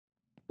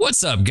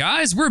What's up,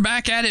 guys? We're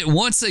back at it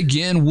once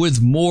again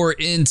with more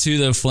Into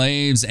the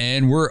Flames,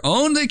 and we're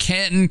on the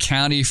Canton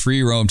County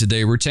free roam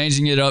today. We're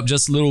changing it up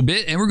just a little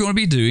bit, and we're going to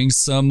be doing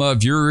some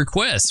viewer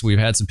requests. We've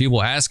had some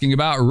people asking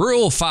about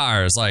rural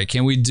fires, like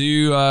can we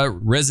do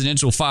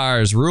residential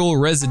fires, rural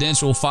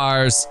residential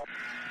fires,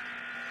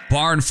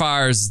 barn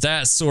fires,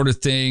 that sort of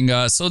thing.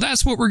 So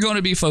that's what we're going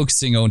to be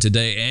focusing on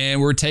today,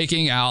 and we're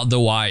taking out the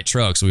white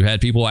trucks. We've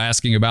had people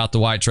asking about the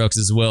white trucks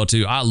as well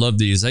too. I love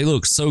these. They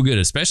look so good,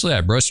 especially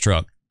that brush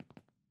truck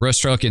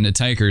and the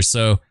tankers.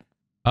 So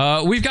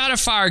we've got a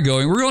fire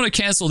going. We're going to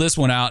cancel this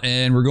one out,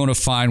 and we're going to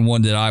find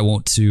one that I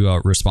want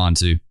to respond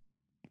to.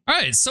 All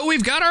right, so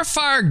we've got our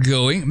fire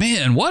going.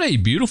 Man, what a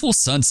beautiful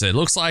sunset.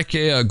 Looks like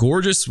a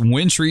gorgeous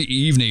wintry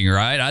evening,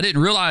 right? I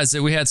didn't realize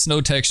that we had snow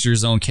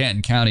textures on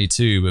Canton County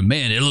too, but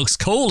man, it looks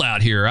cold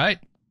out here, right?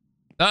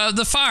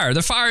 The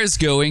fire is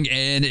going,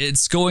 and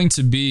it's going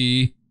to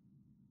be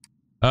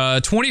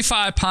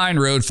 25 Pine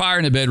Road, fire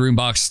in the bedroom,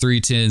 box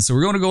 310. So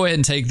we're going to go ahead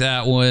and take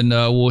that one.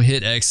 We'll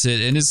hit exit,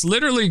 and it's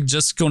literally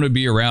just going to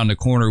be around the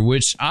corner,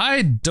 which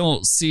I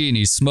don't see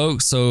any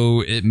smoke,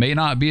 so it may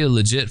not be a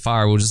legit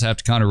fire. We'll just have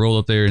to kind of roll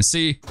up there and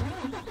see.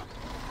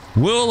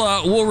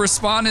 We'll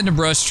respond in the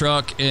brush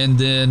truck, and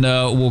then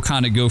we'll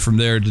kind of go from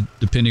there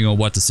depending on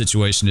what the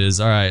situation is.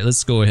 All right,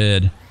 let's go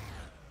ahead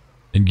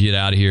and get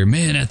out of here.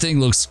 Man, that thing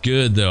looks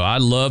good though. I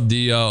love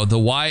the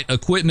white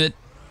equipment.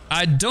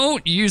 I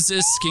don't use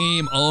this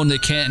scheme on the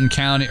Canton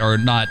County, or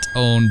not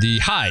on the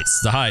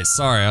Heights. The Heights,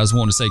 sorry, I was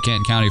wanting to say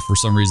Canton County for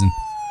some reason.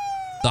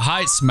 The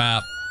Heights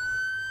map,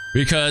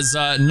 because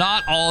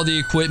not all the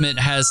equipment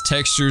has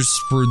textures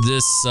for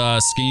this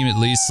scheme, at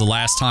least the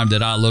last time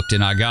that I looked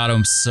and I got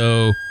them.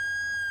 So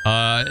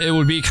it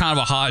would be kind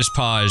of a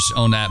hodgepodge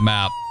on that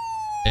map.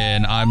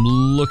 And I'm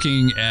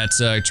looking at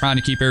trying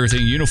to keep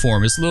everything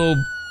uniform. It's a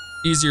little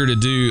easier to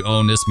do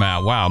on this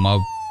map. Wow, my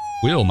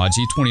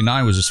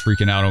G29 was just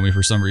freaking out on me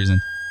for some reason.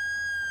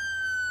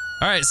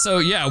 All right, so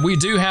yeah, we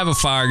do have a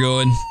fire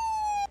going.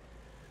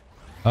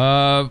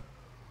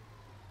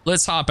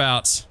 Let's hop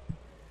out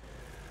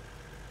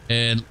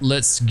and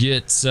let's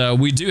get,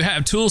 we do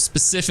have tool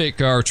specific,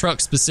 or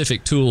truck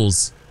specific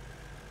tools.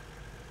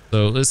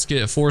 So let's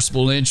get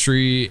forcible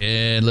entry,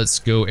 and let's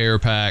go air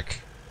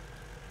pack.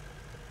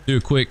 Do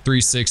a quick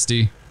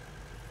 360.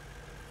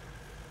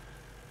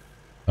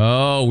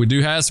 Oh, we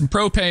do have some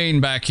propane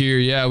back here.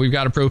 Yeah, we've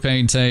got a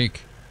propane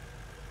tank.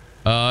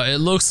 It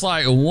looks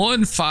like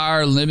one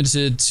fire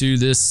limited to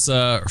this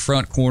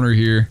front corner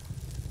here.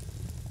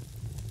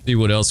 See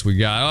what else we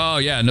got. Oh,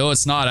 yeah, no,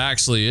 it's not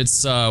actually.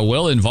 It's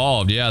well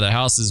involved. Yeah, the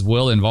house is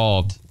well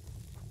involved.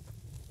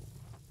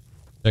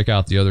 Check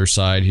out the other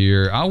side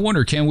here. I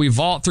wonder, can we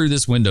vault through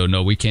this window?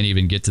 No, we can't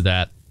even get to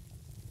that.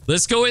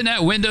 Let's go in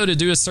that window to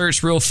do a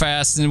search real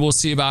fast, and we'll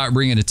see about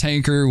bringing a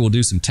tanker. We'll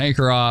do some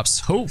tanker ops.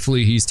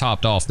 Hopefully he's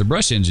topped off. The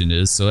brush engine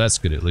is, so that's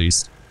good at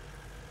least.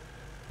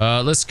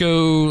 Let's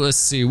go. Let's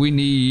see. We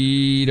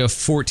need a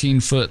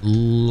 14-foot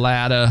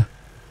ladder.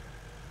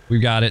 We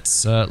got it.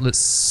 Let's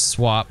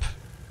swap.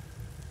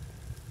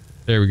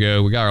 There we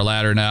go. We got our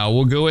ladder now.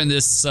 We'll go in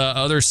this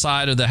other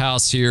side of the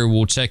house here.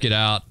 We'll check it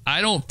out. I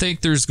don't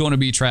think there's going to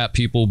be trap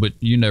people, but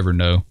you never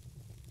know.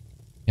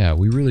 Yeah,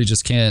 we really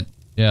just can't.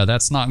 Yeah,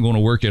 that's not going to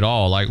work at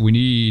all. Like, we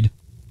need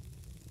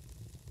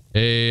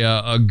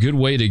a good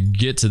way to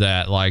get to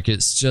that. Like,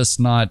 it's just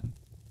not.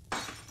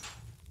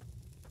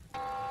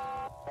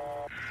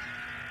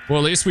 Well,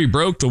 at least we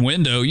broke the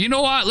window. You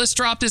know what? Let's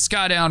drop this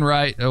guy down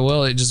right. Oh,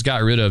 well, it just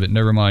got rid of it.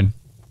 Never mind.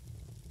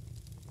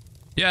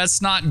 Yeah,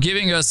 it's not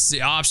giving us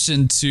the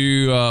option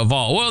to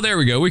vault. Well, there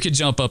we go. We could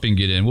jump up and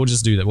get in. We'll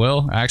just do that.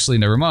 Well, actually,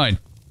 never mind.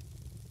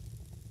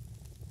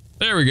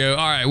 There we go.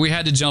 All right, we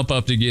had to jump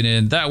up to get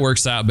in. That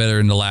works out better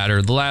than the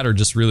ladder. The ladder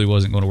just really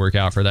wasn't going to work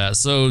out for that.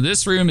 So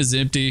this room is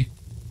empty.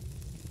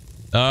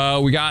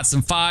 We got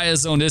some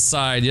fires on this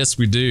side. Yes,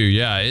 we do.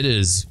 Yeah, it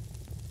is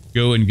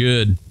going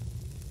good.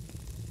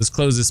 Let's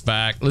close this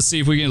back. Let's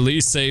see if we can at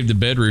least save the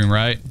bedroom,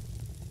 right?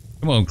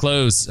 Come on,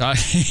 close. I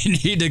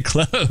need to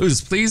close.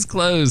 Please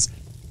close.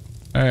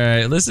 All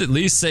right, let's at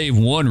least save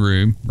one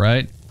room,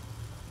 right?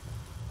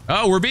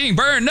 Oh, we're being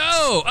burned.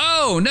 No.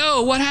 Oh,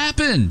 no. What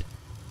happened?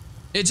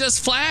 It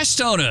just flashed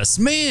on us.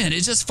 Man,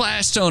 it just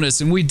flashed on us,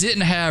 and we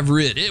didn't have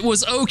RIT. It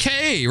was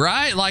okay,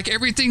 right? Like,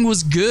 everything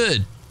was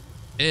good.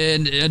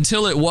 And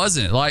until it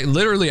wasn't. Like,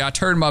 literally, I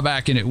turned my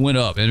back and it went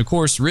up. And of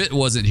course, RIT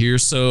wasn't here,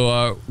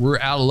 so we're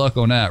out of luck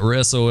on that.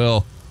 We're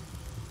SOL.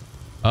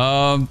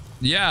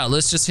 Yeah,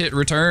 let's just hit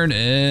return,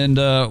 and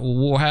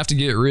we'll have to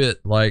get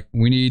RIT. Like,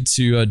 we need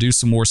to do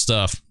some more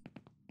stuff.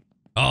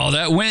 Oh,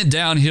 that went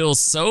downhill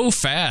so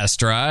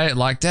fast, right?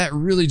 Like, that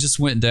really just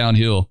went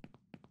downhill.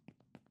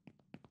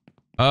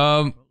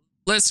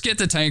 Let's get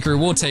the tanker.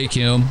 We'll take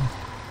him.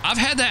 I've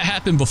had that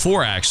happen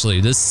before,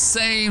 actually. The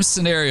same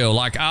scenario.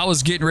 Like, I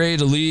was getting ready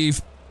to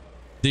leave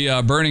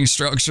the burning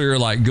structure,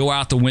 like, go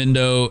out the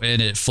window,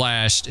 and it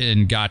flashed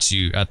and got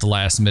you at the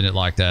last minute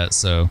like that.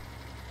 So,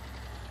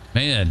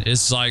 man,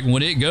 it's like,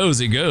 when it goes,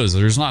 it goes.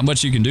 There's not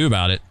much you can do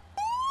about it.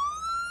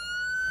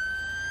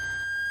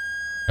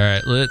 All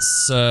right,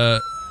 let's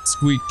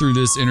squeak through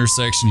this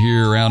intersection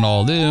here around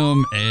all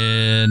them,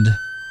 and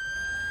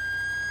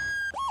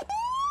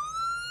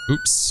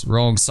oops,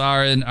 wrong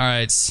siren. All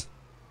right,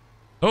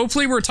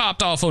 hopefully we're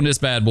topped off on this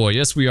bad boy.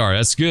 Yes, we are.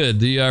 That's good.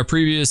 The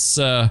previous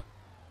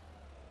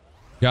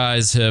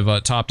guys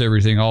have topped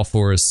everything off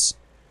for us.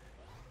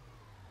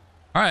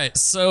 All right,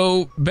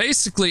 so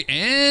basically,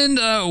 and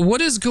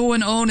what is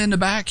going on in the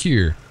back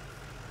here?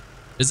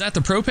 Is that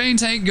the propane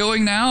tank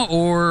going now,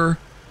 or?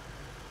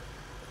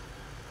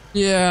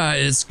 Yeah,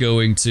 it's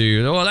going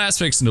to. Well, that's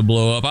fixing to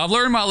blow up. I've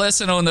learned my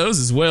lesson on those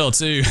as well,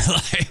 too.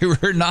 Like,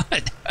 we're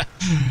not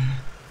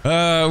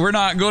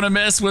going to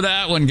mess with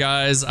that one,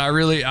 guys.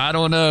 I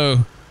don't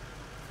know.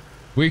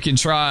 We can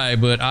try,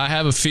 but I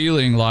have a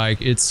feeling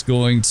like it's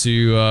going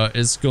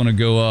to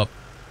go up.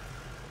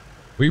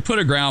 We put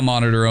a ground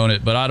monitor on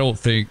it, but I don't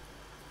think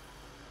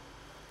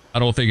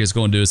it's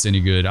going to do us any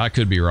good. I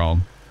could be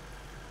wrong.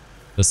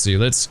 Let's see.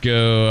 Let's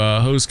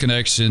go hose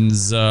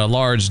connections,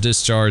 large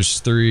discharge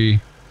 3.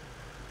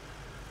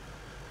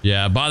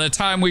 Yeah, by the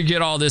time we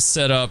get all this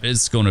set up,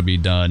 it's going to be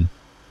done.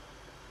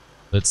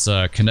 Let's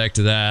connect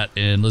to that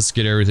and let's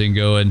get everything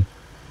going.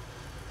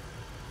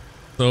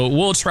 So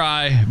we'll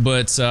try,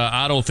 but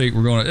I don't think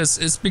we're going to.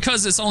 It's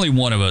because it's only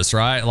one of us,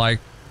 right? Like,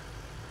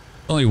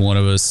 only one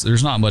of us.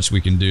 There's not much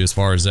we can do as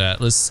far as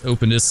that. Let's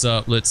open this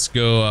up. Let's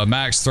go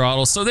max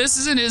throttle. So this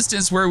is an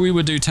instance where we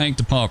would do tank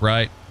to pump,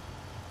 right?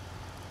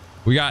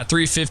 We got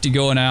 350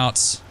 going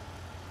out.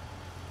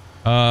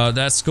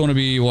 That's going to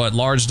be what?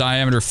 Large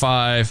diameter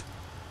 5.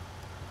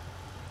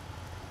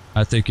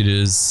 I think it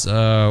is.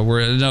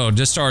 No,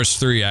 discharge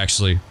 3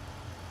 actually.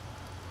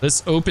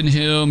 Let's open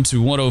him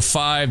to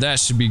 105. That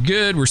should be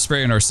good. We're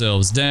spraying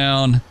ourselves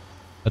down.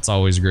 That's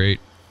always great.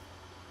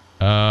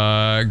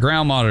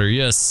 Ground monitor.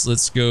 Yes,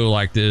 let's go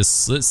like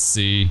this. Let's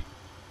see.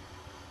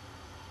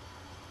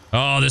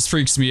 Oh, this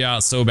freaks me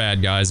out so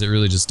bad, guys. It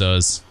really just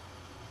does.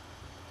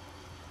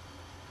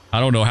 I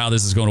don't know how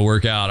this is going to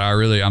work out.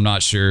 I'm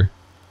not sure.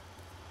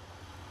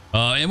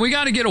 And we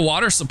got to get a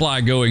water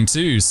supply going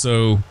too.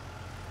 So,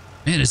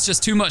 man, it's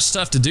just too much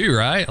stuff to do,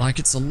 right? Like,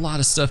 it's a lot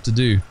of stuff to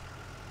do.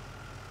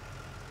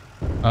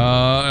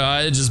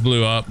 It just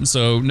blew up,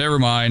 so never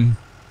mind.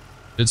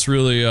 It's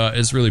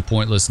really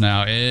pointless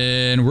now.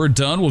 And we're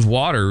done with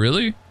water,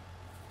 really?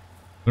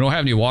 We don't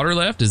have any water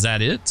left? Is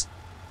that it?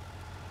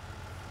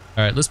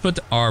 All right, let's put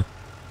our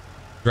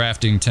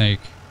drafting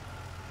tank.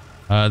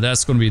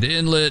 That's going to be the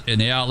inlet and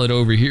the outlet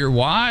over here.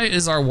 Why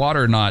is our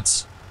water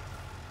not...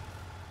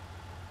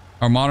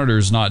 Our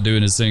monitor's not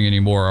doing this thing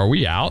anymore. Are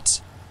we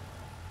out?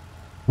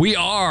 We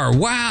are.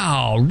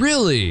 Wow,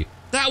 really?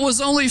 That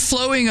was only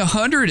flowing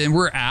 100 and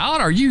we're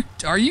out? Are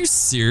you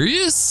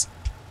serious?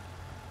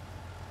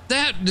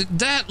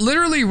 That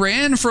literally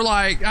ran for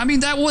like, I mean,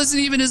 that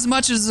wasn't even as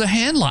much as a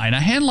hand line. A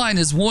hand line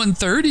is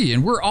 130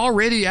 and we're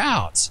already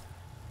out.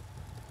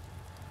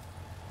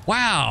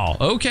 Wow.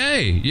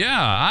 Okay.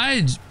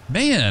 Yeah,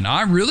 man,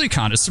 I'm really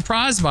kind of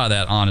surprised by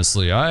that,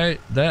 honestly.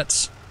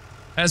 That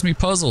has me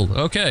puzzled.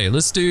 Okay,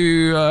 let's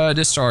do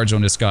discharge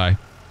on this guy.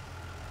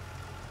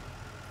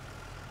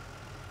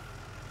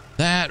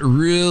 That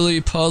really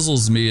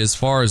puzzles me as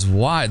far as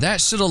why.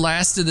 That should have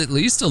lasted at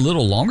least a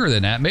little longer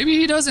than that. Maybe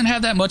he doesn't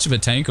have that much of a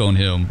tank on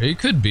him. It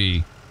could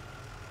be.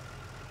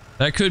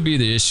 That could be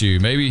the issue.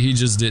 Maybe he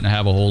just didn't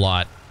have a whole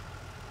lot.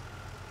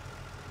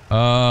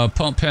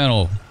 Pump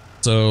panel.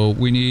 So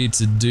we need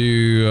to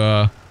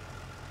do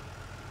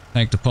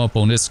tank to pump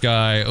on this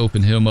guy.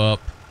 Open him up.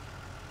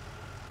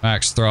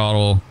 Max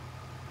throttle.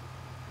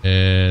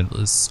 And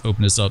let's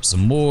open this up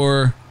some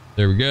more.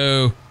 There we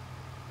go.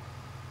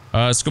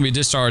 It's going to be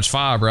discharge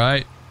 5,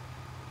 right?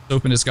 Let's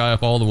open this guy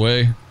up all the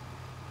way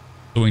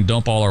so we can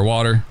dump all our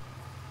water.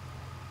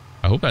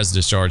 I hope that's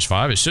discharge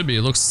 5. It should be.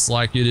 It looks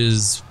like it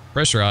is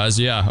pressurized.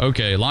 Yeah,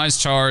 okay. Line's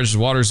charged.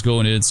 Water's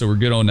going in, so we're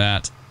good on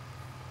that.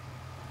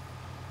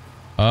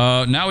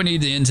 Now we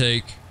need the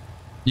intake.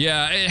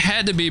 Yeah, it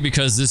had to be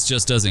because this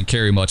just doesn't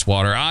carry much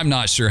water. I'm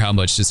not sure how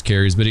much this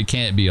carries, but it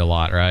can't be a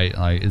lot, right?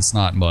 Like, it's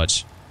not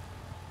much.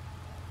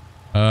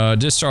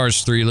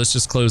 Discharge 3. Let's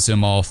just close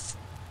him off.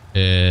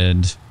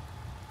 And...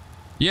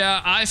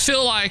 yeah, I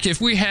feel like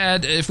if we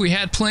had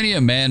plenty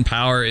of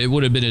manpower, it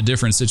would have been a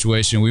different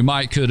situation. We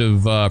might could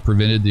have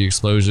prevented the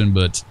explosion,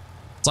 but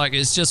it's like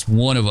it's just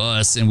one of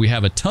us, and we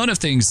have a ton of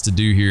things to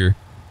do here.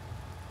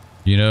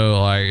 You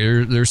know, like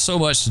there's so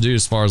much to do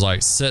as far as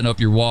like setting up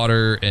your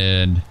water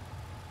and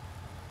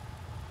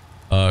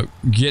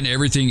getting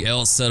everything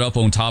else set up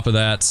on top of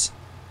that.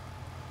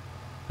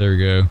 There we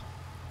go.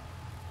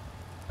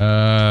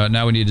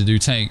 Now we need to do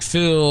tank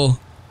fill.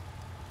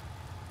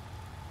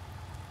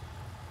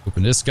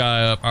 Open this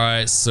guy up. All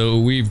right, so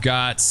we've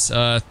got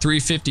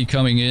 350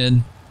 coming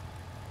in.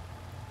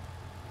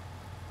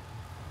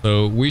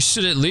 So we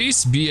should at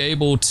least be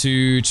able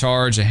to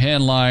charge a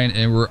hand line,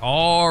 and we're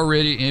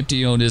already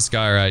empty on this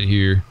guy right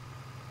here.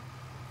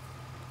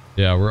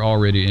 Yeah, we're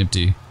already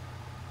empty.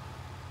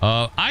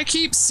 I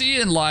keep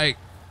seeing like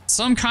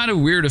some kind of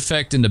weird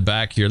effect in the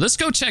back here. Let's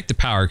go check the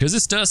power, because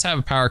this does have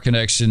a power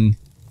connection.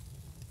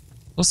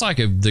 Looks like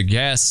the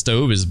gas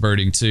stove is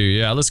burning too.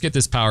 Yeah, let's get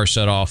this power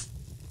shut off.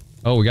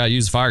 Oh, we gotta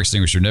use the fire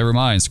extinguisher. Never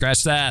mind.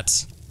 Scratch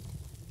that.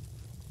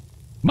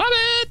 My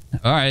bad.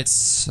 All right,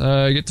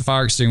 get the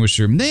fire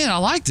extinguisher. Man, I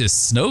like this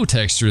snow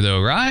texture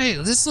though, right?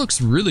 This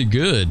looks really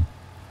good.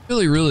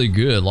 Really, really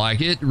good.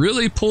 Like, it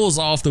really pulls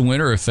off the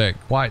winter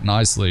effect quite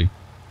nicely.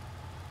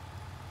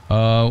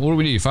 What do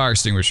we need? Fire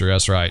extinguisher.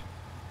 That's right.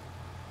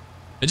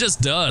 It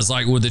just does,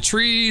 like with the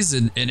trees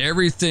and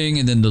everything,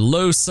 and then the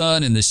low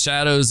sun and the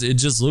shadows, it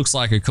just looks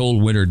like a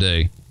cold winter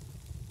day.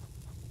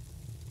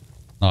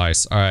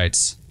 Nice. All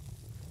right.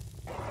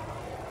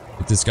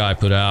 Get this guy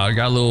put out. I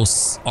got a little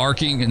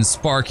arcing and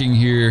sparking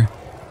here.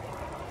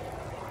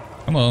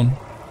 Come on.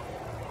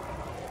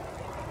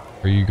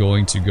 Are you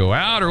going to go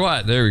out or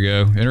what? There we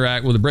go.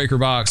 Interact with the breaker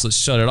box. Let's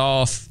shut it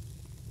off.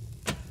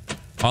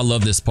 I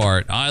love this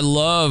part. I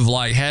love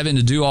like having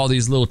to do all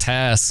these little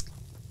tasks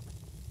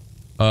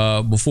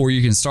before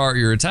you can start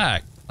your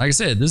attack. Like I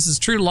said, this is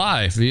true to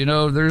life. You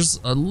know, there's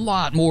a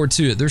lot more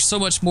to it. There's so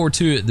much more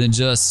to it than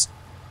just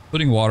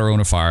putting water on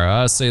a fire.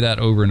 I say that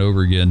over and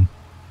over again.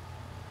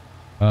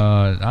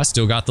 I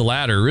still got the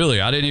ladder,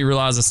 really. I didn't even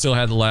realize I still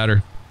had the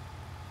ladder.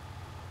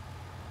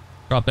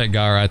 Drop that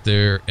guy right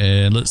there,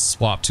 and let's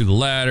swap to the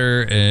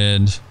ladder,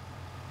 and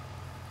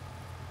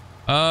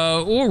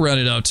we'll run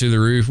it up to the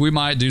roof. We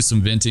might do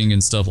some venting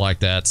and stuff like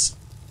that.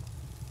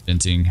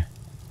 Venting.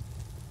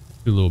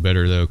 Do a little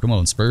better though. Come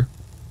on, Spur.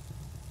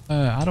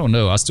 I don't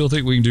know. I still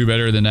think we can do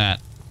better than that.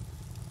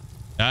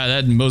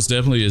 That most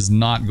definitely is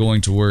not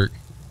going to work.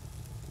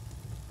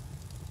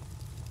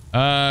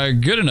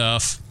 Good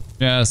enough.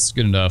 Yeah, it's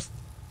good enough.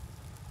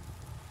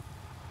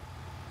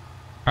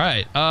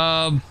 Alright,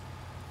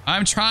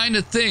 I'm trying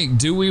to think.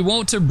 Do we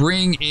want to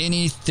bring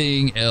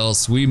anything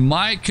else? We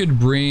could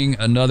bring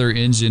another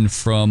engine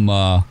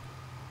from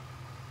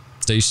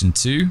Station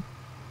 2.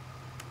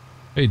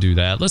 Hey, do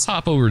that. Let's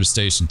hop over to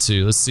Station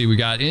 2. Let's see, we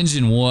got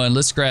Engine 1.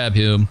 Let's grab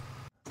him.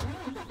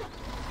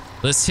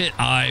 Let's hit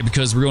I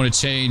because we're going to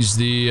change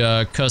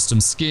the custom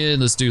skin.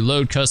 Let's do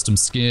load custom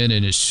skin,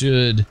 and it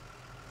should...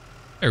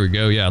 There we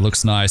go. Yeah, it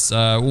looks nice.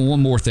 One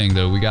more thing,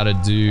 though. We got to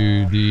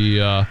do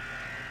the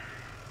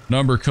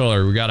number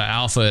color. We got to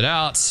alpha it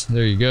out.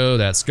 There you go.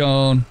 That's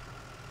gone.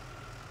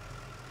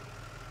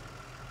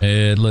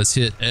 And let's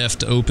hit F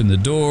to open the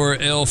door.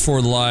 L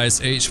for the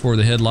lights. H for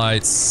the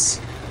headlights.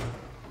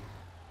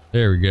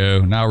 There we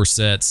go. Now we're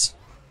set.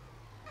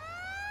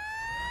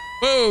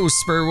 Whoa,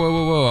 Spur. Whoa,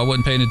 whoa, whoa. I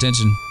wasn't paying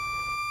attention.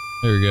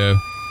 There we go.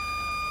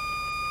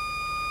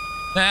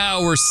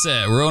 Now we're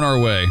set. We're on our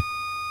way.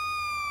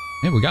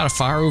 Hey, we got a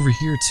fire over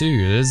here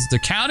too. The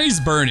county's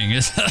burning.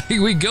 It's like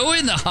we go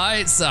in the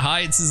heights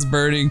is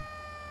burning.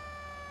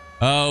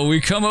 Oh,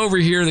 we come over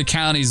here, the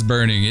county's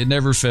burning. It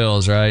never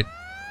fails, right?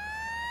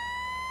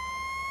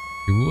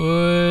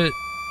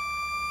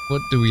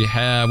 What do we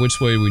have?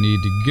 Which way we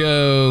need to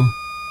go?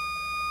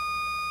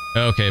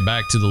 Okay,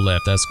 back to the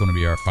left. That's going to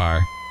be our fire.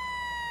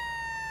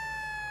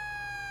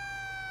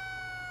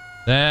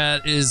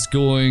 That is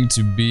going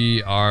to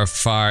be our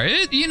fire.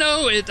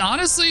 It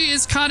honestly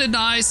is kind of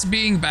nice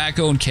being back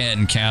on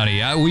Canton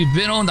County. We've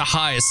been on the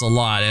Heights a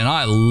lot, and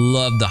I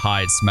love the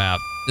Heights map.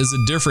 It's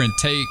a different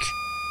take.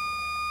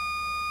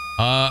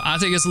 I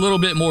think it's a little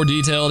bit more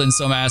detailed in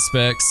some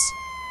aspects.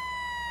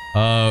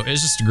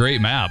 It's just a great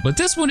map, but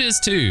this one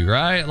is too,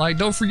 right? Like,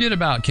 don't forget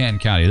about Canton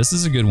County. This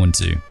is a good one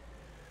too.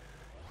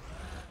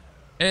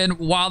 And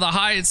while the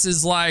Heights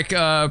is like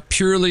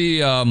purely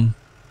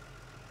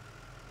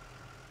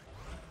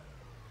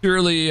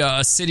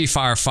city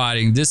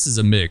firefighting, this is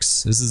a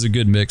mix. This is a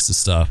good mix of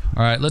stuff.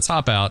 All right, let's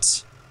hop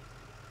out.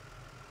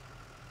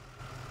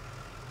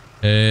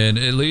 And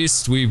at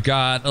least we've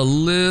got a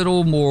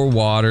little more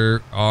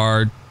water.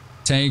 Our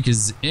tank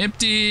is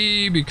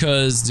empty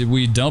because did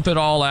we dump it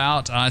all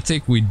out? I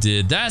think we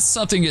did. That's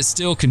something that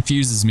still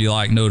confuses me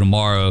like no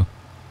tomorrow.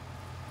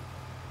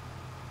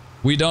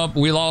 We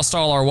lost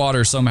all our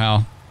water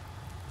somehow.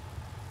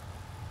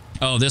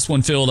 Oh, this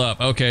one filled up.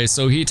 Okay,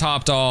 so he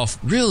topped off.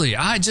 Really,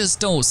 I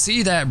just don't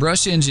see that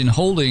brush engine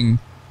holding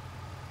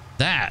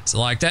that.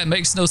 Like, that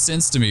makes no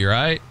sense to me,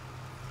 right?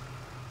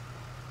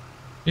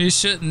 He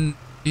shouldn't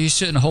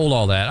hold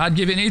all that. I'd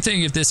give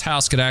anything if this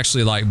house could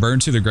actually, like, burn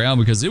to the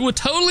ground, because it would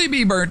totally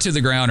be burnt to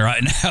the ground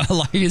right now.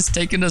 Like, it's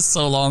taking us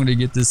so long to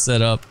get this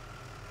set up.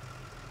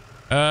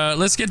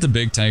 Let's get the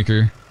big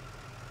tanker.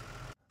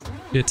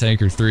 Get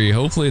tanker 3.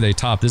 Hopefully they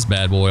top this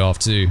bad boy off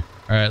too.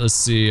 All right, let's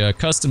see.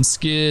 Custom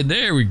skid.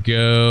 There we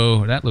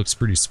go. That looks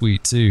pretty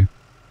sweet too.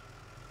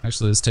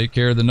 Actually, let's take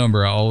care of the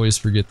number. I always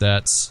forget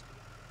that.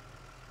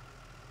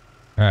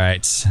 All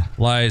right,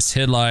 lights,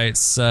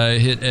 headlights.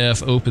 Hit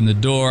F. Open the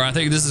door. I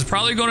think this is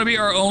probably going to be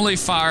our only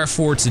fire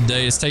for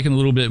today. It's taking a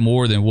little bit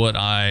more than what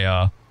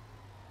I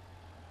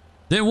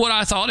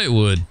thought it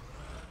would.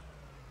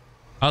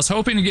 I was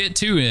hoping to get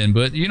 2 in,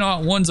 but you know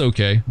what? One's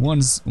okay.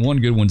 One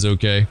good one's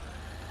okay.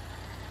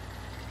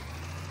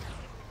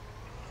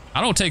 I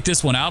don't take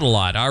this one out a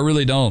lot. I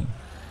really don't.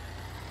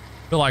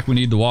 I feel like we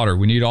need the water.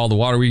 We need all the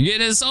water we can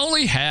get. And it's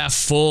only half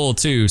full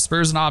too.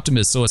 Spur's an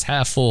optimist, so it's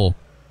half full.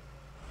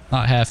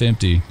 not half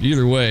empty.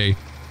 Either way,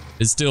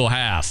 it's still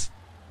half,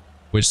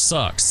 which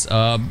sucks.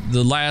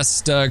 The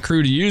last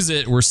crew to use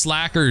it were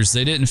slackers.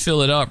 They didn't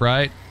fill it up,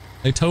 right?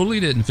 They totally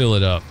didn't fill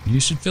it up. You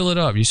should fill it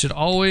up. You should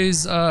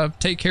always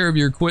take care of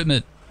your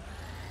equipment.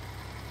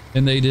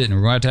 And they didn't.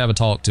 We're going to have a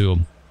talk to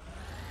them.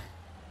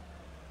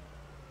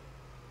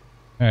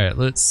 All right,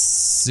 let's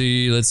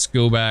see. Let's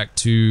go back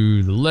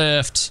to the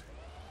left.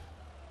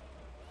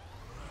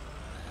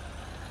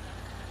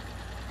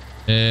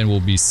 And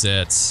we'll be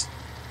set.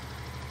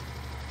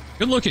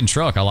 Good looking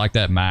truck. I like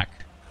that Mac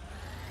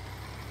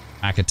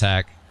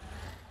attack.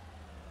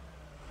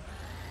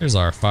 There's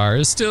our fire.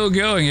 It's still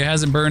going. It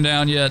hasn't burned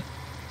down yet.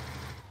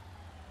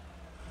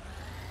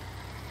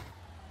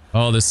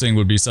 Oh, this thing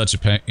would be such a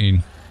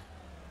pain.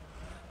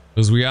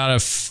 Because we gotta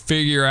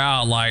figure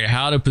out like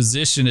how to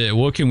position it.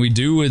 What can we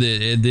do with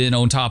it? And then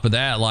on top of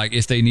that, like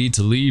if they need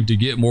to leave to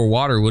get more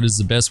water, what is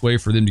the best way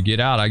for them to get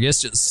out? I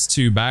guess just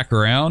to back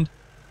around.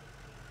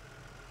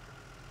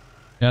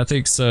 Yeah, I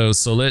think so.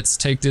 So let's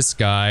take this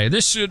guy.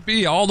 This should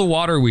be all the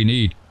water we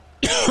need.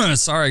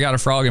 Sorry, I got a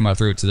frog in my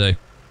throat today.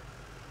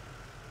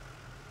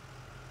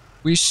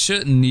 We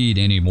shouldn't need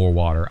any more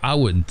water. I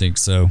wouldn't think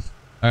so.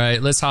 All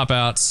right, let's hop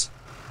out.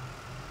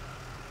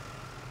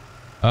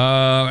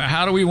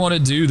 How do we want to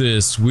do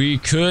this? We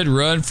could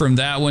run from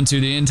that one to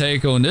the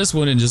intake on this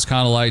one and just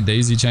kind of like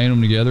daisy chain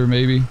them together,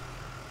 maybe.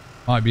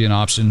 Might be an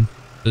option.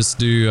 Let's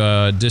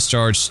do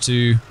discharge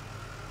 2.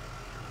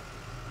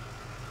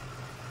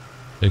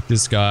 Take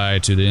this guy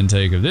to the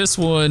intake of this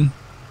one.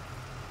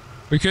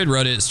 We could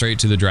run it straight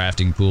to the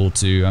drafting pool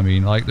too. I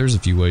mean, like, there's a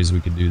few ways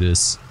we could do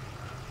this.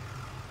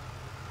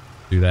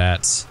 Do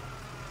that.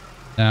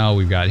 Now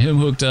we've got him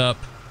hooked up.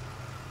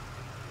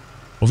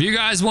 Well, if you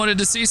guys wanted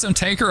to see some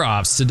tanker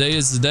ops, today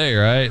is the day,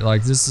 right?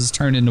 Like, this has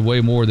turned into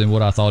way more than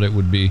what I thought it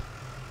would be.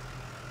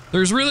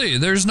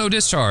 There's no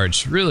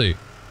discharge, really.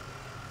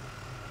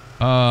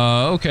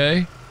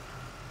 Okay.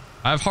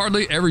 I've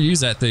hardly ever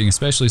used that thing,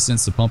 especially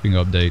since the pumping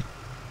update.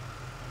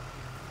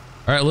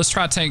 All right, let's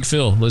try tank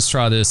fill. Let's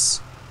try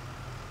this.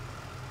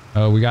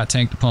 We got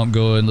tank to pump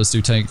going. Let's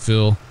do tank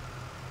fill.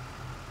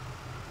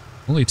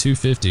 Only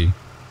 250.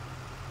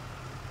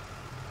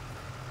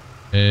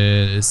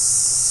 And it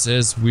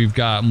says we've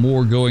got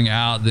more going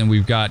out than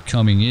we've got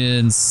coming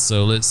in.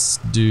 So let's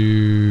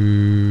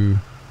do...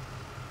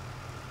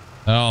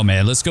 Oh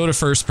man, let's go to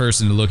first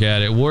person to look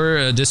at it.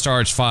 We're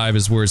discharge 5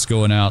 is where it's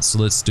going out. So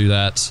let's do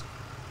that.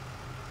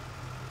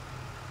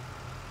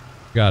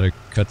 Gotta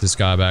cut this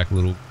guy back a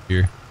little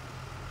here.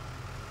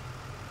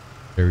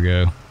 There we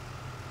go.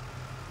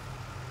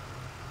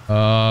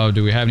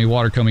 Do we have any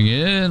water coming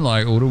in?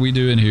 Like, what are we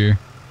doing here?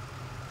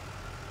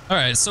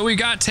 Alright, so we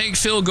got tank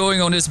fill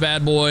going on this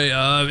bad boy.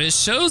 It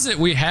shows that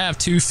we have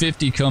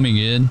 250 coming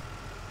in.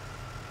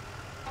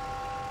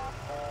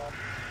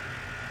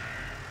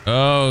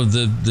 Oh,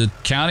 the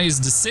county's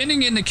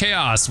descending into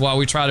chaos while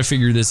we try to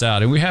figure this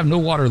out. And we have no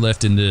water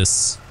left in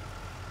this.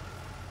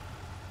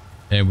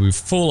 And we're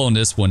full on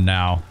this one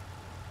now.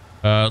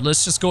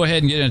 Let's just go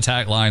ahead and get an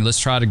attack line. Let's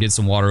try to get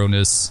some water on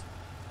this.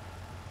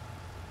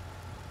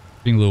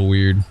 Being a little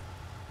weird.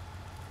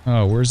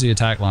 Oh, where's the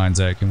attack lines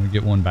at? Can we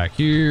get one back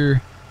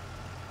here?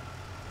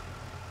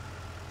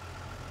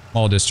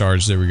 All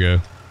discharged. There we go.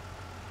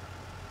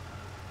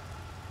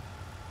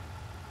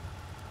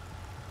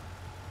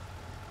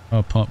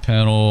 Pump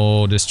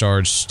panel,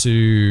 discharge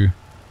 2.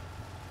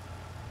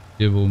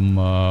 Give them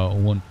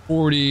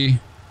 140. Good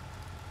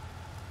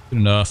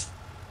enough.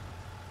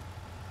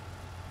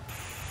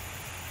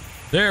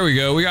 There we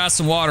go. We got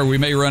some water. We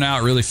may run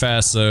out really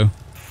fast though.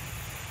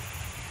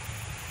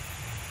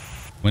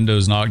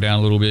 Windows knocked down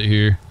a little bit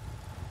here.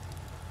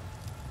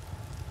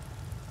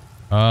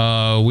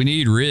 We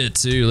need RIT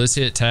too. Let's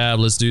hit tab.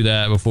 Let's do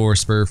that before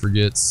Spur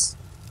forgets.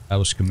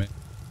 Establish command.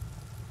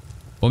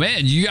 Well,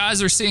 man, you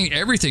guys are seeing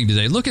everything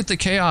today. Look at the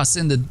chaos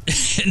in the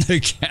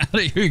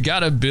county. We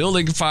got a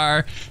building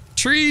fire,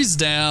 trees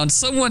down,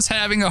 someone's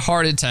having a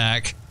heart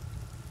attack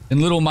in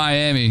Little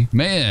Miami.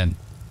 Man,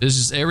 it's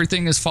just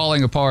everything is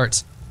falling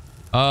apart.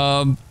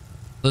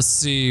 Let's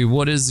see,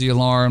 what is the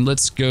alarm?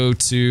 Let's go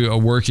to a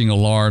working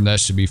alarm. That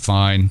should be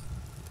fine.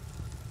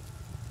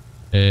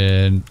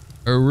 And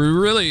we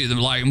really,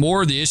 like,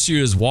 more of the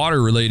issue is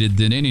water related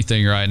than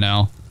anything right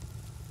now.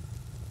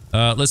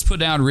 Let's put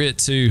down RIT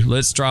too.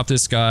 Let's drop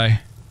this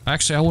guy.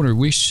 Actually, I wonder,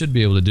 we should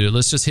be able to do it.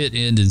 Let's just hit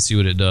end and see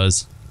what it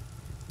does.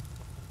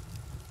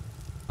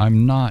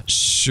 I'm not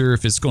sure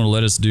if it's going to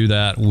let us do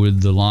that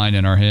with the line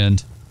in our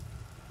hand.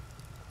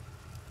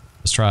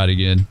 Let's try it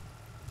again.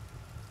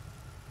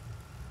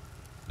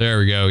 There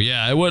we go.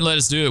 Yeah, it wouldn't let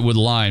us do it with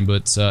the line,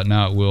 but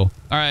now it will.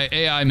 All right,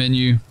 AI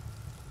menu.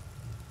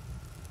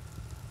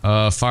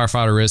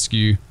 Firefighter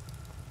rescue.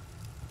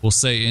 We'll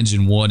say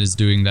engine 1 is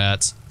doing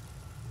that.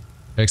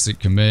 Exit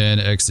command,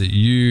 exit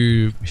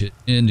U, hit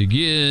end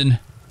again.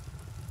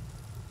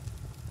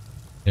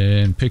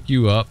 And pick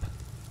you up.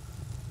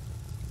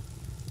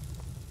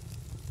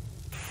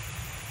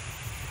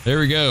 There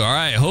we go. All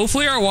right,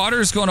 hopefully our water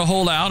is going to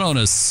hold out on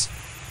us.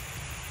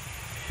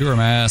 Do our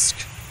mask.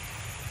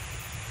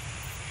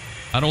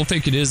 I don't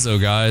think it is though,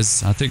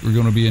 guys. I think we're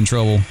going to be in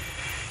trouble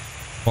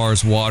as far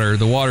as water,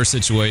 the water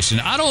situation.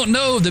 I don't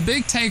know. The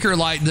big tanker,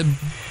 like the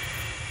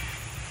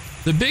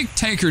big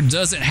tanker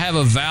doesn't have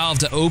a valve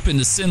to open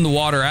to send the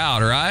water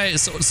out, right?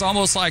 So it's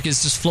almost like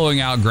it's just flowing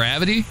out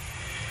gravity.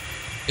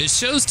 It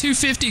shows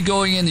 250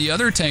 going in the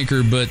other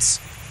tanker, but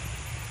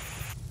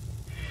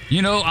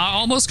you know, I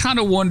almost kind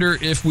of wonder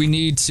if we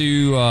need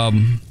to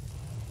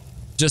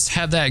just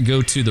have that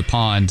go to the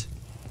pond.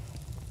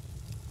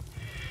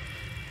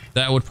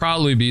 That would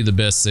probably be the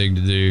best thing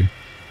to do.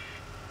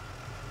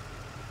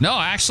 No,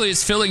 actually,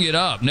 it's filling it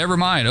up. Never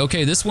mind.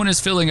 Okay, this one is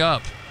filling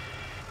up.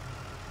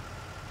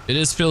 It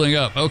is filling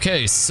up.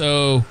 Okay,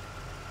 so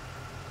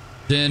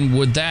then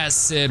with that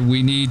said,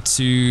 we need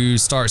to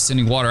start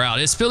sending water out.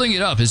 It's filling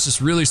it up. It's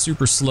just really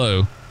super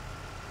slow.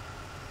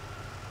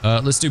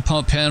 Let's do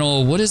pump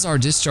panel. What is our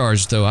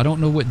discharge, though? I don't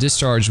know what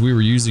discharge we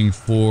were using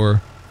for.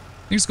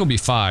 I think it's going to be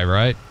 5,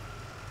 right?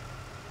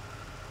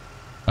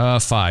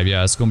 5.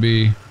 Yeah, it's going to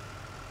be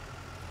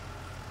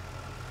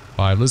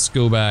 5. Let's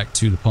go back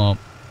to the pump.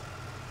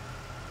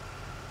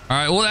 All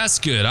right, well, that's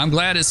good. I'm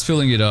glad it's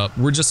filling it up.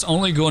 We're just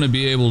only going to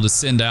be able to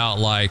send out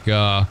like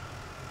a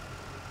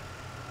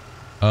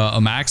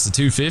max of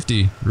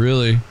 250,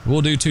 really.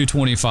 We'll do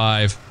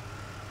 225.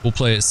 We'll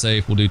play it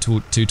safe. We'll do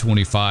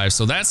 225.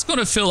 So that's going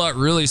to fill up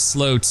really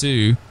slow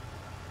too.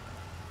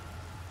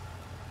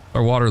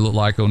 Our water look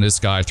like on this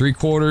guy?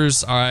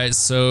 3/4. All right,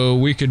 so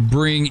we could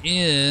bring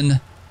in.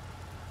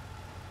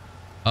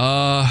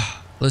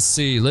 Let's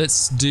see.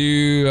 Let's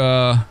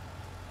do.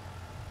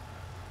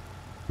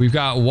 We've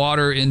got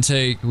water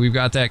intake. We've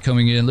got that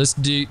coming in. Let's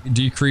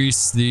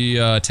decrease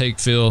the take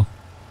fill.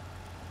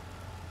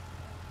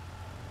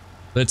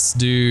 Let's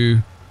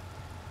do.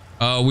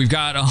 We've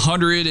got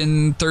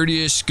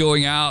 130-ish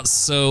going out,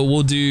 so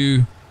we'll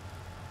do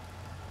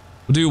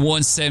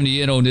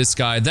 170 in on this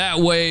guy. That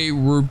way,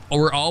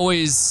 we're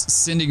always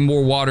sending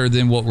more water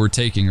than what we're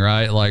taking,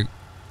 right? Like,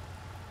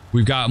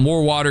 we've got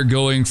more water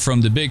going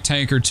from the big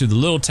tanker to the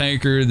little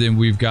tanker, then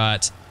we've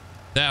got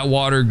that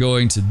water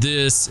going to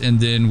this,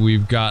 and then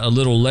we've got a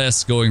little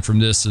less going from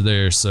this to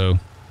there, so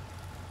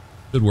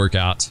could work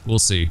out. We'll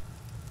see.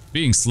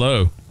 Being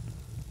slow.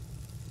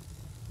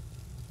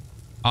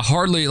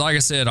 Like I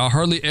said, I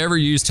hardly ever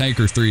use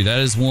tanker 3. That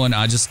is one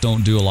I just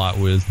don't do a lot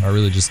with. I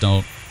really just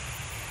don't.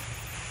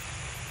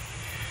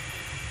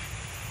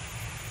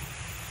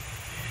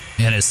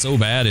 Man, it's so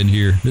bad in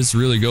here. This is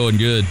really going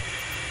good.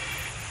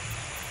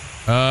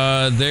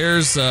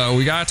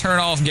 We gotta turn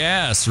off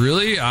gas.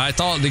 Really? I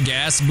thought the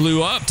gas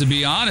blew up, to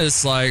be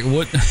honest. Like,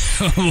 what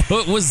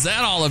what was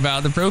that all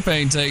about? The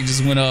propane tank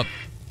just went up.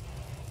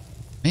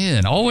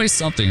 Man, always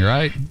something,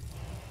 right?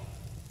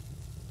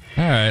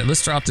 Alright,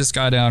 let's drop this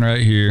guy down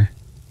right here.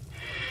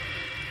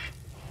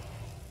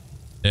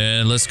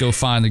 And let's go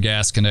find the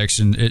gas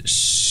connection. It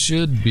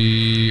should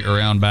be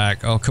around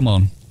back. Oh, come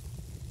on.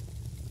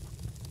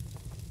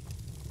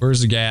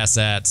 Where's the gas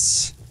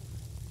at?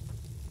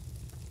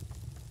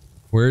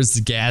 Where's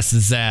the gas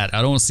is at?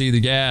 I don't see the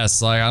gas.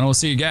 Like, I don't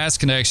see a gas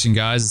connection,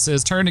 guys. It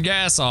says turn the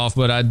gas off,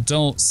 but I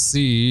don't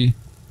see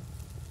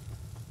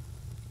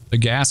a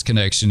gas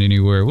connection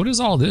anywhere. What is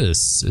all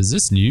this? Is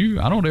this new?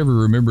 I don't ever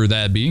remember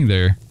that being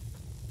there.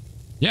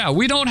 Yeah,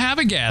 we don't have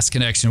a gas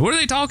connection. What are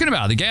they talking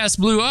about? The gas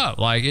blew up.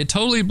 Like, it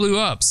totally blew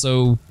up.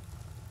 So,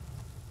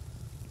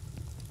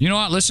 you know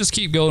what? Let's just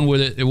keep going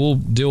with it. We'll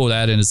deal with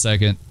that in a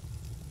second.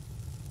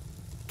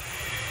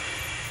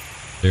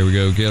 There we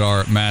go. Get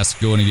our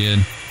mask going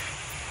again.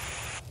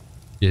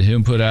 Get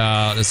him put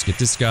out. Let's get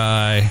this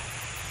guy.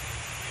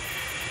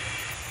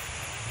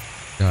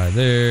 Guy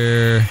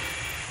there.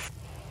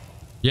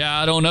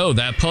 Yeah, I don't know.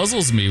 That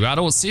puzzles me. I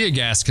don't see a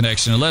gas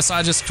connection unless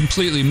I just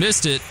completely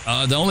missed it.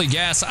 The only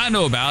gas I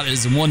know about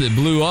is the one that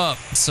blew up.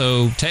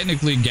 So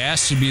technically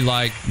gas should be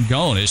like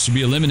gone. It should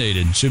be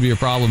eliminated. It shouldn't be a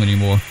problem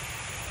anymore.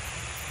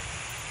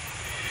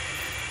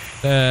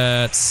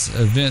 That's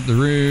vent the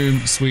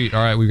room. Sweet.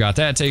 All right, we got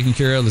that taken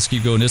care of. Let's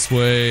keep going this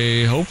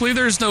way. Hopefully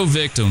there's no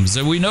victims.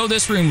 And we know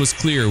this room was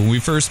clear when we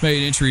first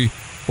made entry.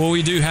 Well,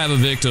 we do have a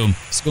victim.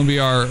 It's going to be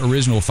our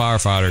original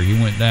firefighter.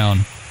 He went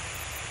down.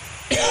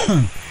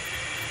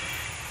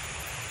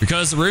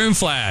 Because the room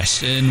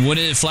flashed, and when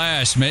it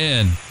flashed,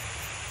 man,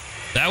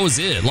 that was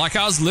it. Like,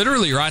 I was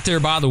literally right there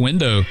by the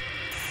window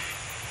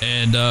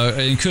and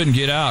couldn't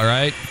get out,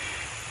 right?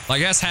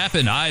 Like, that's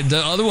happened.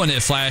 The other one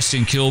that flashed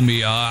and killed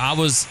me, I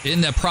was in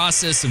the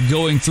process of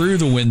going through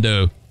the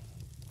window.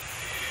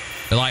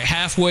 Like,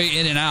 halfway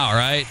in and out,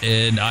 right?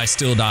 And I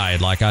still died.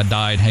 Like, I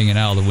died hanging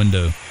out of the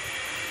window.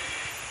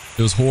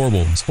 It was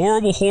horrible. It's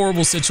horrible,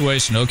 horrible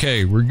situation.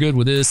 Okay, we're good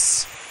with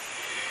this.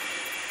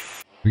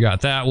 We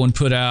got that one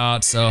put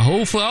out. So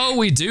hopefully, oh,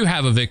 we do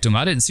have a victim.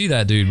 I didn't see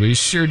that dude. We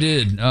sure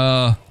did.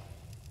 Yeah,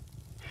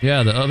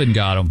 the oven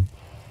got him.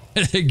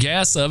 The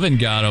gas oven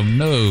got him.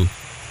 No,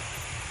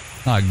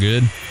 not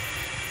good.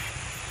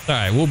 All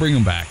right, we'll bring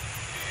him back.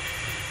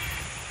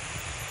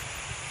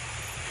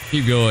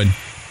 Keep going.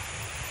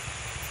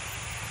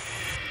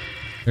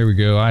 There we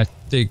go. I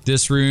think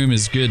this room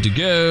is good to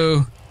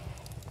go.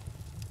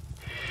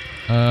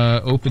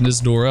 Open this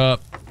door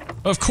up.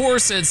 Of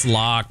course it's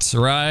locked,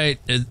 right?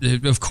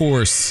 Of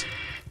course.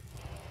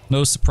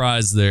 No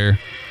surprise there.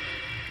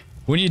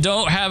 When you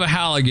don't have a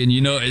Halligan,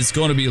 you know it's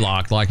going to be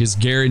locked. Like, it's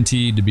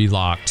guaranteed to be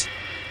locked.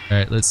 All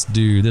right, let's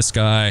do this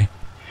guy.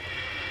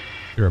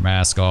 Get our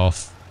mask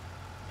off.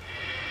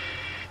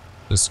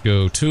 Let's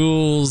go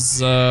tools,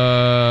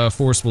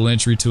 forcible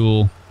entry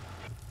tool.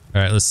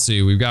 All right, let's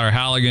see. We've got our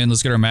Halligan.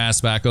 Let's get our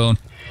mask back on.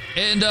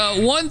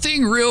 And one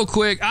thing real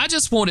quick, I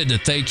just wanted to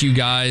thank you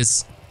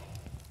guys.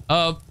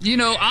 You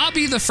know, I'll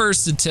be the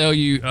first to tell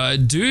you,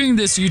 doing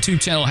this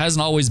YouTube channel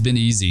hasn't always been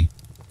easy.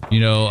 You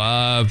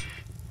know,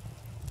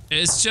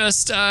 it's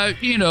just,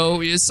 you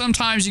know,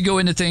 sometimes you go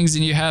into things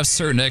and you have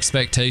certain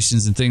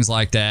expectations and things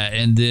like that.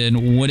 And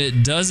then when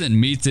it doesn't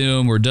meet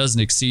them or doesn't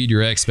exceed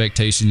your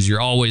expectations,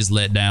 you're always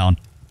let down,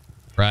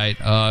 right?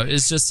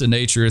 It's just the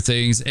nature of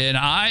things. And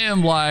I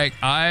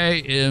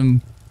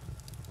am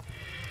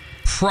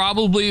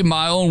probably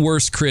my own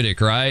worst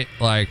critic, right?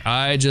 Like,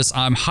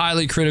 I'm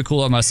highly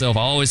critical of myself.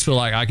 I always feel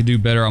like I could do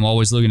better. I'm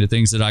always looking at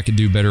things that I could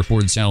do better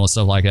for the channel and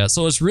stuff like that.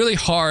 So it's really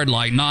hard,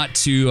 like, not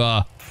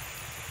to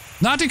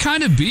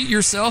kind of beat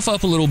yourself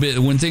up a little bit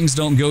when things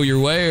don't go your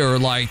way or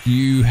like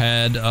you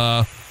had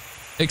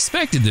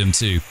expected them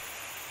to.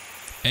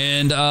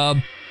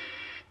 And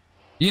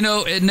you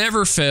know, it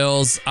never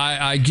fails.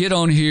 I get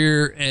on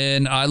here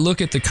and I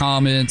look at the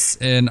comments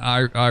and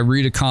I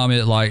read a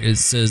comment like it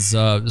says,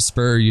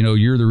 Spur, you know,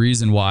 you're the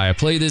reason why I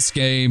play this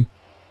game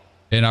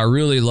and I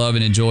really love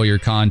and enjoy your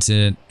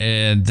content.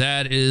 And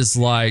that is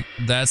like,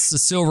 that's the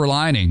silver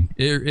lining.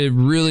 It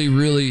really,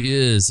 really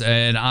is.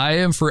 And I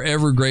am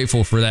forever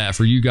grateful for that,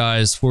 for you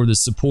guys, for the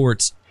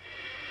support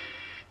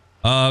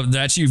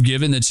that you've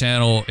given the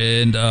channel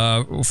and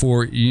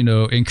for, you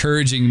know,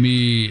 encouraging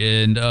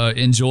me and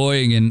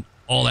enjoying and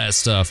all that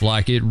stuff.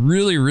 Like, it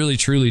really, really,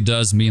 truly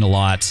does mean a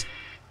lot.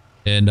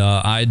 And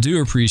I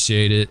do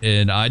appreciate it.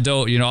 And I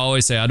don't, you know, I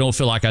always say I don't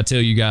feel like I tell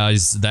you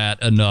guys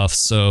that enough.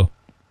 So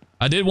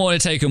I did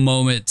want to take a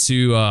moment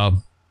to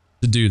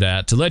do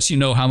that, to let you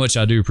know how much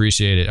I do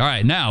appreciate it. All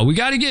right, now we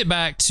got to get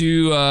back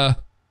to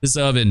this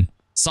oven.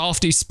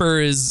 Softy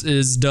Spur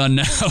is done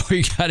now.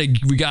 we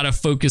gotta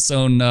focus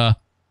on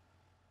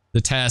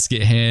the task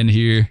at hand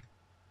here.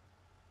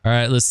 All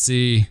right, let's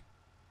see.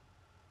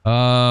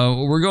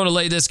 We're going to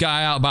lay this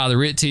guy out by the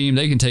RIT team.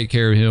 They can take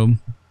care of him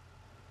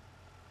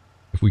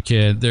if we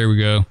can. There we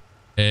go.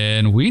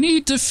 And we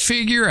need to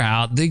figure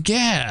out the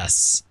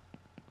gas.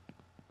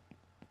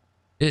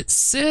 It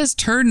says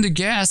turn the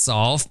gas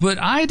off, but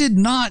I did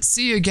not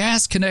see a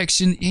gas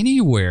connection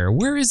anywhere.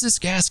 Where is this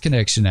gas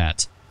connection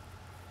at?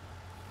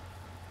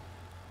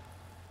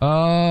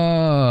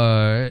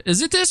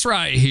 Is it this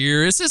right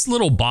here? It's this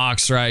little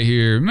box right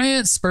here.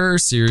 Man, Spur,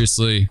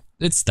 seriously.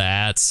 It's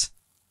that.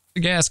 The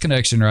gas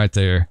connection right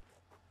there.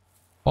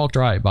 Walked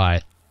right by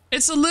it.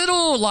 It's a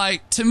little,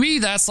 like, to me,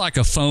 that's like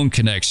a phone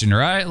connection,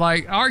 right?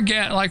 Like, our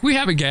gas, like, we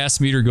have a gas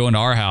meter going to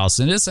our house,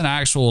 and it's an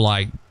actual,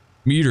 like,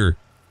 meter.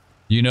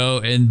 You know,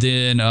 and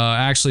then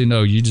actually,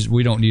 no,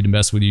 we don't need to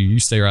mess with you. You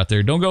stay right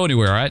there. Don't go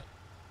anywhere, all right?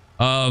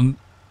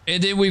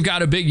 And then we've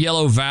got a big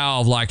yellow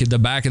valve like at the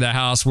back of the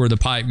house where the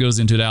pipe goes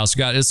into the house.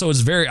 So it's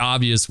very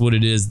obvious what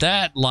it is.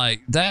 That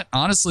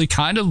honestly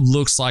kind of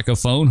looks like a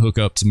phone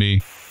hookup to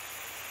me.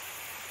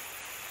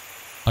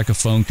 Like a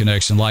phone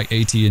connection, like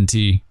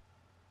AT&T.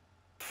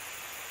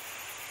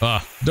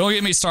 Don't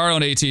get me started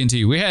on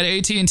AT&T. We had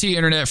AT&T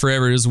internet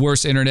forever. It was the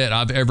worst internet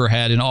I've ever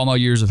had in all my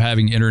years of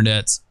having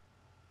internet.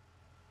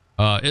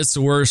 It's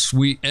the worst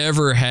we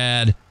ever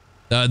had.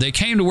 They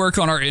came to work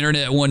on our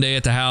internet one day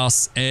at the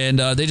house, and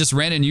they just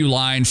ran a new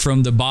line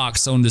from the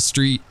box on the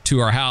street to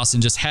our house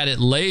and just had it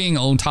laying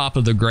on top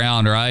of the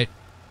ground, right?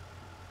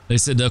 They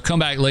said they'll come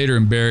back later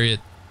and bury it.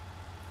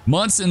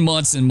 Months and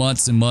months and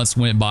months and months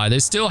went by. They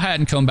still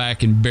hadn't come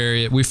back and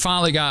bury it. We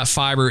finally got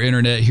fiber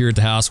internet here at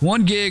the house.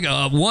 1 gig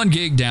up, 1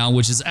 gig down,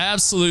 which is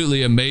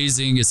absolutely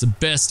amazing. It's the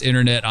best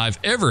internet I've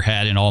ever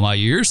had in all my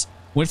years.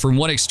 Went from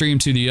one extreme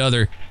to the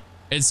other.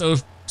 And so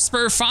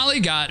Spur finally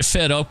got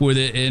fed up with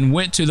it and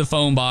went to the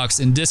phone box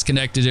and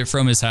disconnected it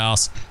from his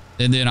house.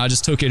 And then I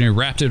just took it and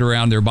wrapped it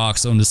around their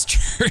box on the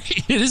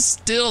street. It is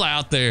still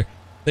out there.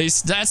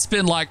 That's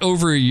been like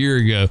over a year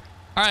ago.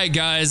 All right,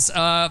 guys,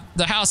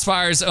 the house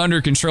fire is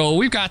under control.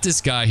 We've got this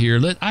guy here.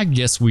 I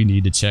guess we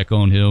need to check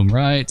on him,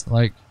 right?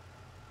 Like,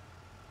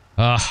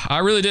 I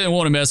really didn't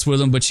want to mess with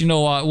him, but you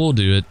know what? We'll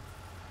do it.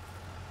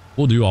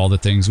 We'll do all the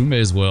things. We may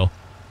as well.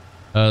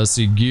 Let's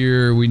see,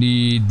 gear. We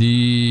need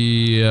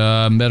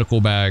the medical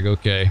bag.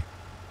 Okay.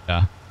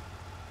 Yeah.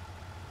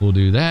 We'll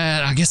do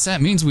that. I guess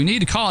that means we need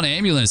to call an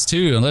ambulance,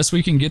 too, unless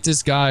we can get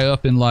this guy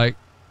up and, like,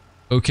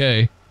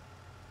 okay.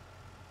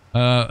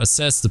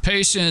 Assess the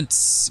patient.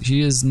 He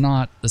is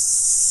not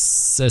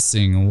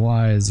assessing.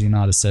 Why is he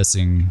not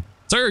assessing?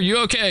 Sir, you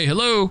okay?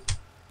 Hello?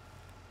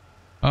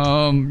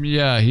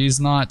 Yeah, he's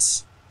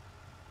not.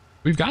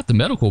 We've got the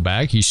medical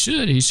bag. He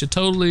should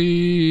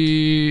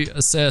totally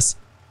assess.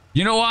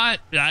 You know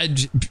what? I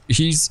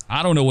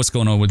don't know what's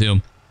going on with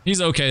him.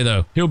 He's okay,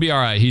 though. He'll be all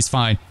right. He's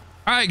fine.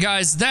 All right,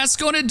 guys, that's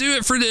going to do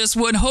it for this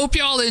one. Hope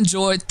y'all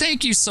enjoyed.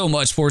 Thank you so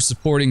much for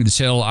supporting the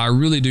channel. I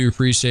really do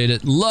appreciate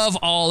it. Love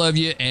all of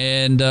you,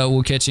 and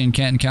we'll catch you in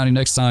Canton County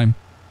next time.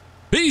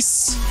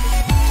 Peace.